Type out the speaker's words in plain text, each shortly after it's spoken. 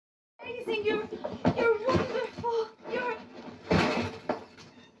amazing. You're wonderful. You're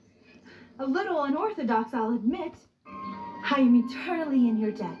a little unorthodox, I'll admit. I am eternally in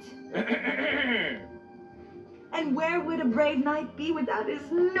your debt. And where would a brave knight be without his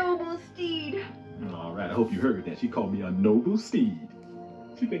noble steed? All right, I hope you heard that. She called me a noble steed.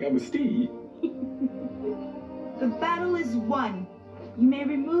 She think I'm a steed. The battle is won. You may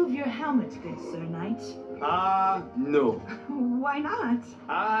remove your helmet, good sir knight. No. Why not?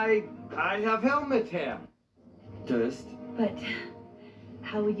 I have helmet hair. Just. But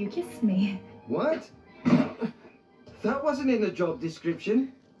how will you kiss me? What? That wasn't in the job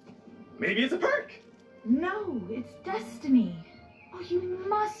description. Maybe it's a perk. No, it's destiny. Oh, you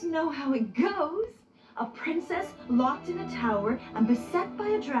must know how it goes. A princess locked in a tower and beset by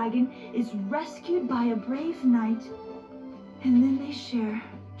a dragon is rescued by a brave knight. And then they share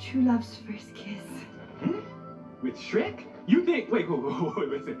true love's first kiss. Hmm? With Shrek? You think, wait,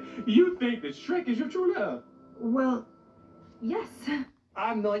 listen. You think that Shrek is your true love? Well, yes.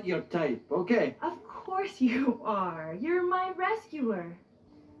 I'm not your type, okay? Of course you are. You're my rescuer.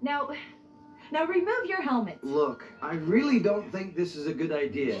 Now remove your helmet. Look, I really don't think this is a good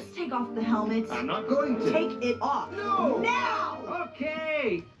idea. Just take off the helmet. I'm not going to. Take it off. No! Now!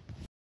 Okay!